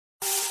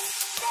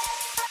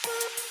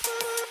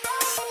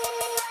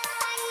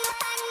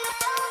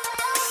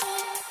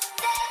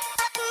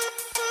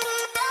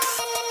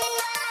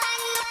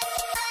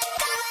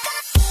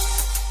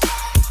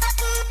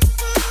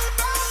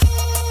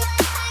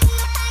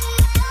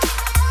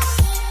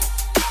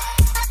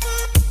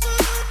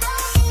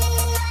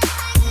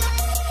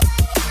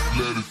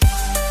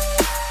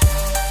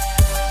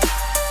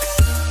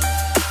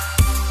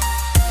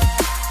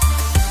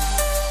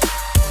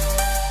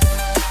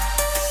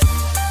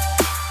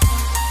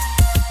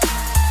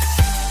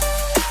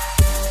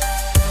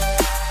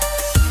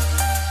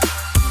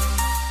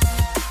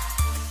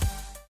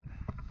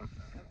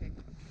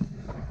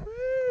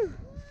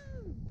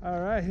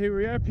Alright, here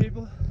we are,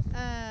 people.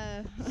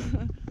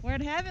 We're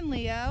at Heaven,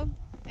 Leo,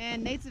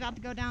 and Nate's about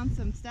to go down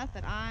some stuff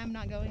that I'm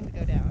not going to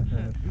go down. So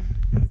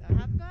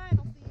have fun.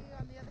 I'll see you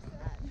on the other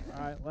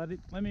side.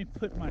 Alright, let me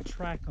put my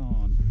track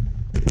on.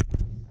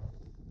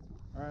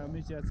 Alright, I'll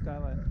meet you at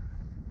Skyline.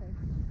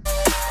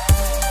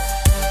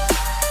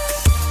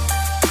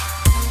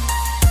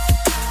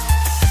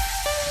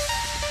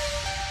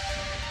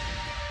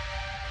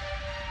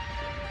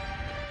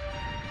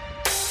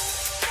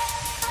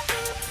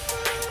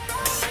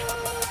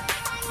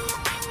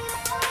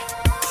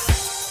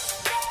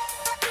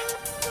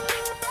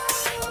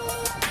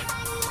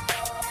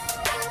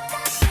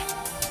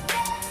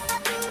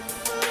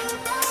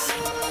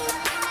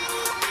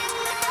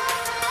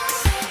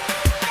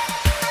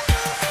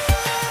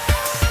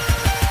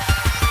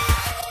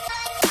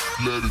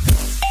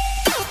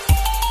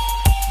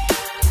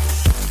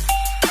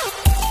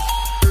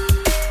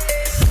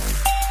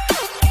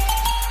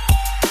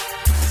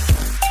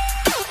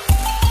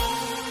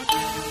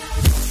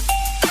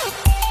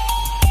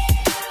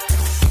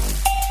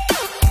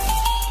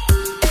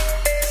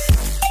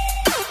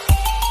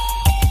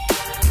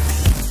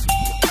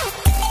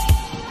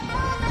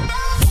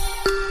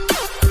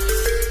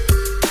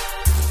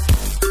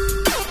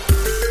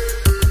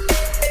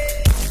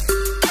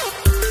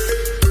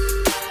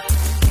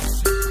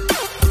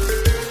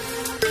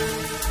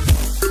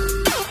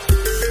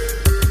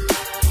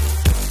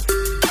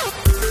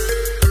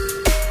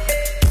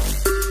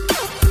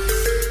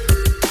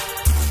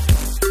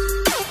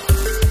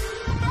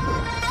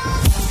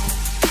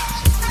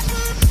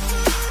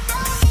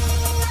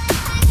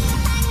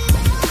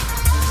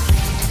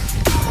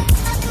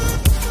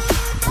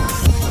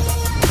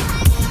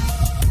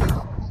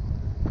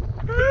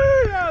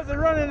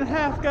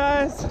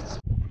 Guys.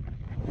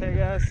 Hey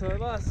guys, so I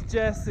lost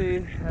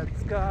Jesse at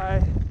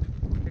Sky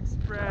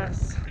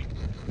Express.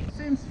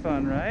 Seems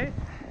fun, right?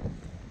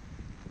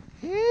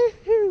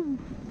 Yee-hoo.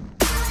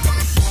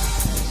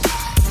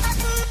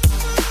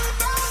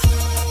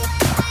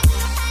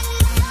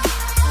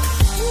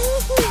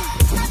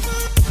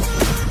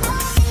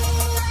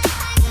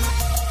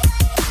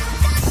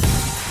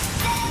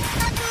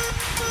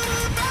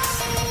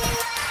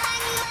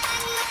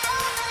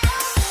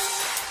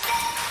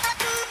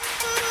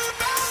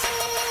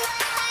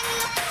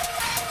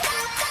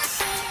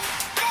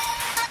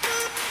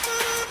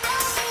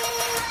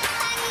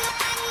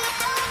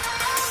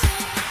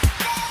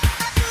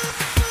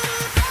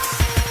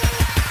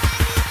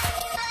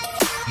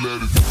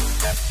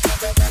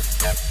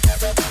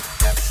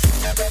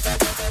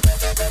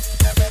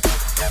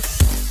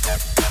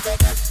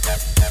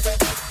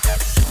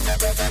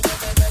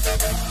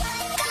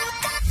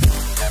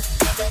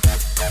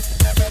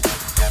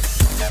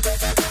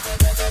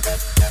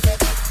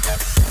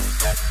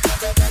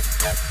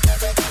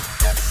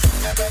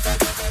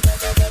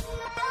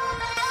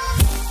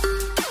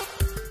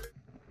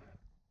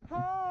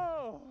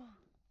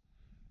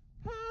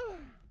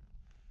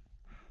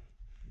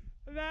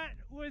 That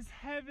was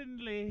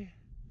heavenly.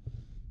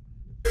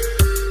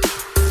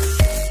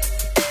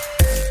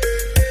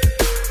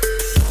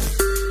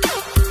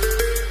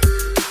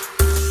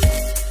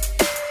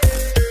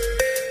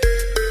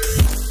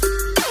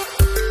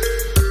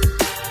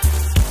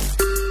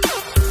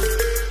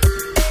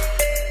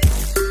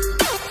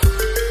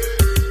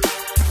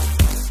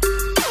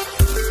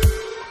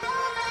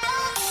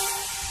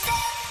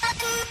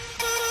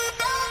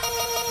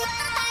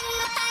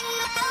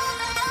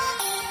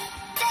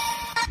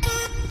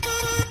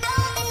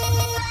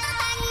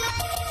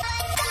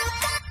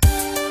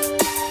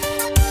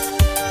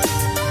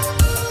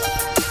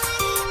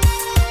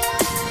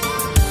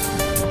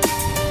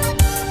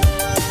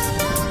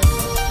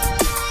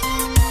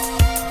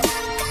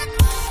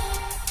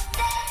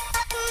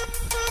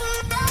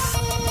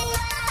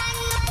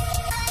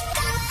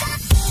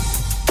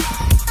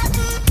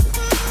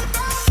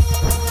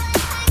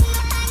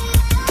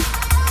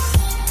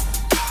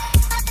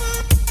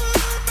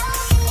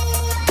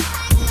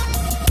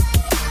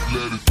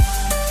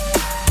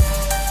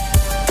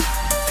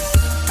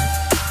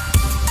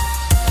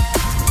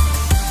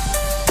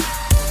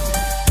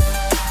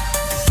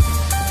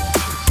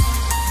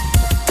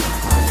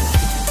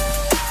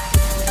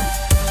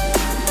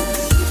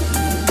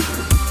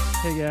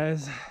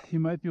 Guys, you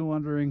might be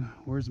wondering,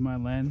 where's my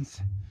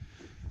lens?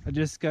 I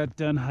just got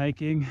done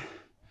hiking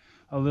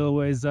a little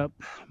ways up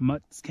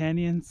Mott's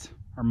Canyons,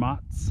 or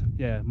Mott's,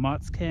 yeah,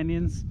 Mott's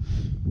Canyons,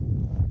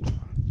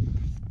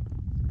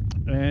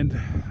 and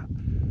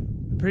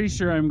I'm pretty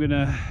sure I'm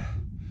gonna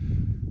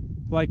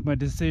like my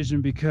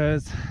decision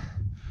because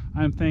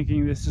I'm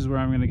thinking this is where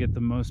I'm gonna get the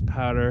most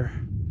powder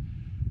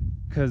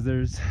because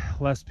there's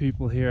less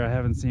people here. I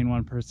haven't seen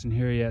one person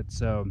here yet,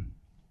 so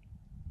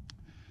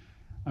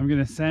I'm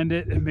gonna send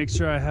it and make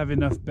sure I have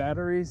enough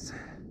batteries.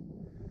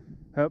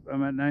 Oh,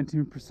 I'm at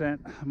 19%.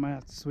 I might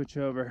have to switch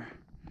over.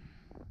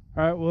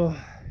 All right, well,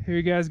 here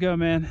you guys go,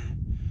 man.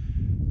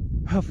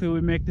 Hopefully we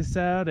make this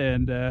out,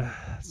 and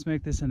let's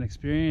make this an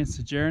experience,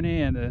 a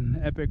journey, and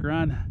an epic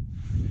run.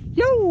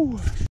 Yo!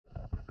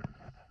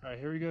 All right,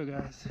 here we go,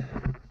 guys.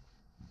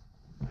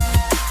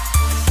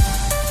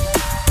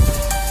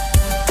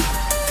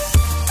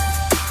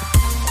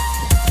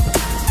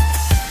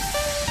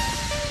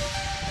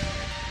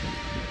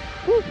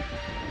 Woo. All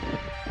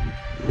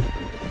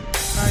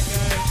right,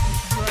 guys, this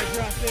is where I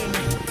drop in.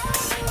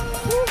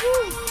 Woo-hoo.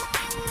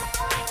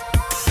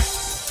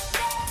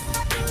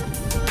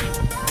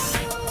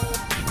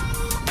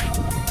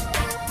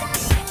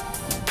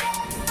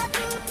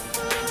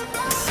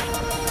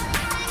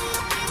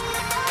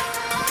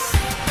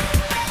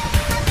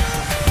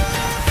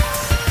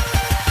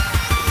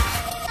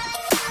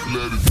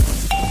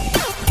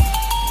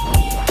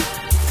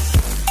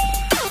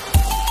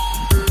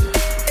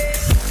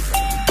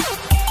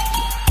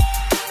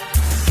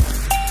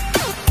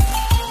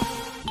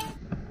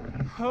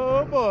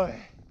 Oh boy.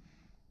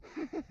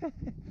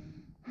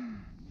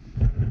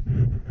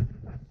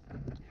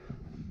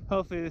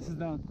 Hopefully this is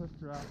not a cliff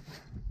drop.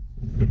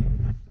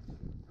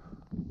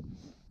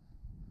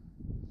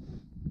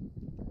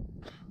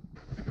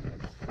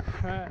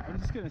 Alright, I'm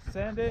just gonna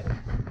send it.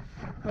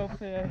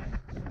 Hopefully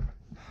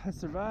I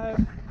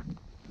survive.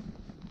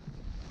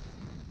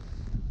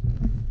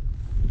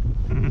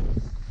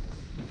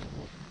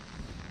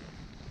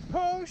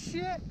 Oh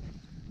shit!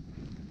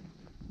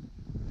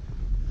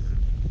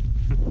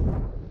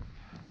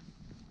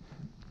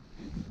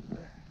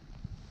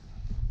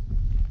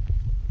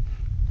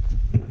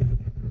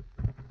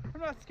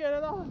 I'm not scared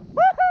at all.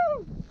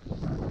 Woohoo!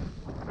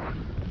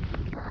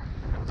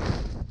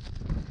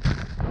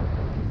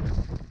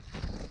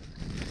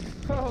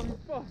 Holy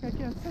fuck, I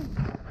can't see.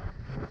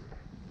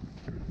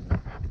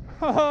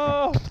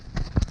 Oh!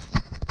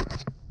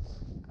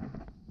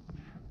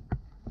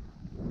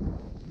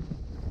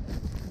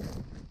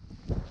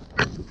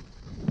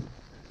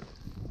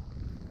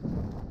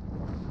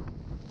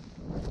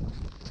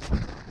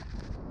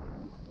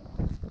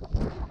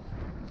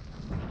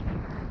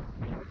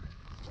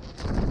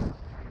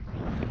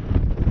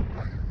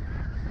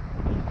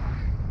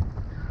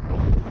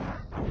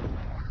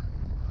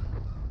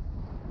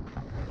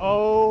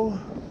 Oh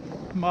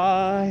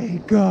my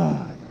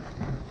God.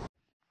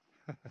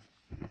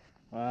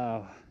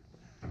 Wow.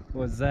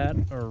 Was that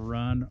a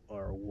run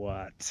or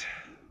what?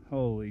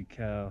 Holy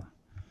cow.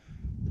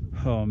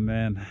 Oh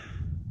man.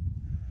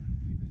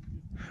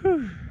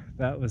 Whew.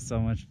 That was so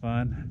much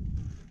fun.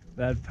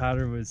 That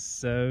powder was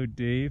so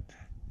deep.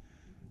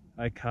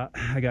 I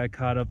got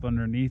caught up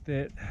underneath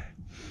it.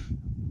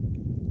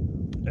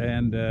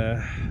 And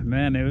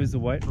man, it was a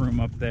white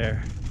room up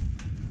there.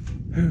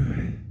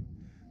 Whew.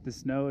 The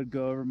snow would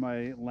go over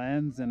my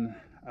lens and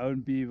I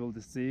wouldn't be able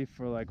to see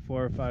for like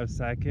 4 or 5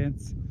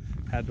 seconds.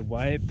 Had to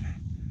wipe,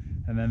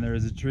 and then there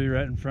was a tree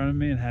right in front of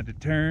me and had to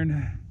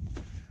turn.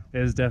 It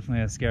was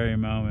definitely a scary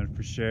moment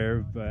for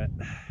sure, but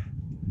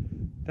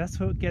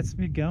that's what gets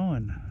me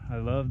going. I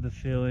love the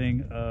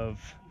feeling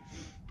of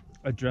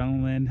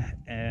adrenaline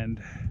and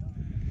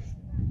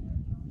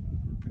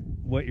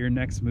what your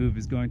next move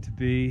is going to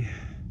be.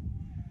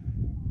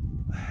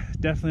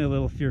 Definitely a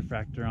little fear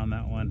factor on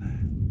that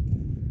one.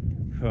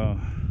 Oh,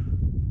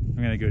 I'm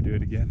gonna go do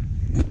it again.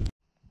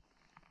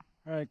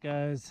 All right,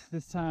 guys,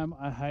 this time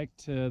I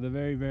hiked to the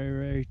very, very,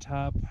 very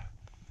top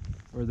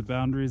where the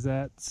boundary's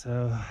at.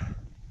 So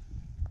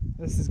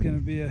this is gonna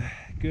be a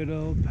good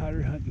old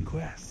powder hunting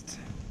quest.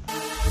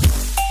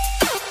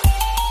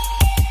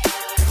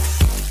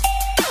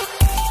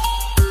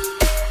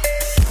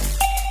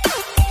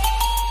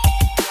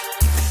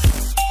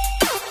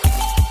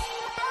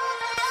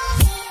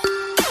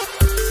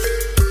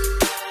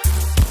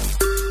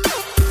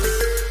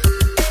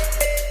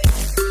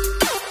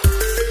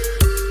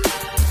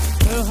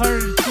 Harder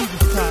to see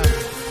this time.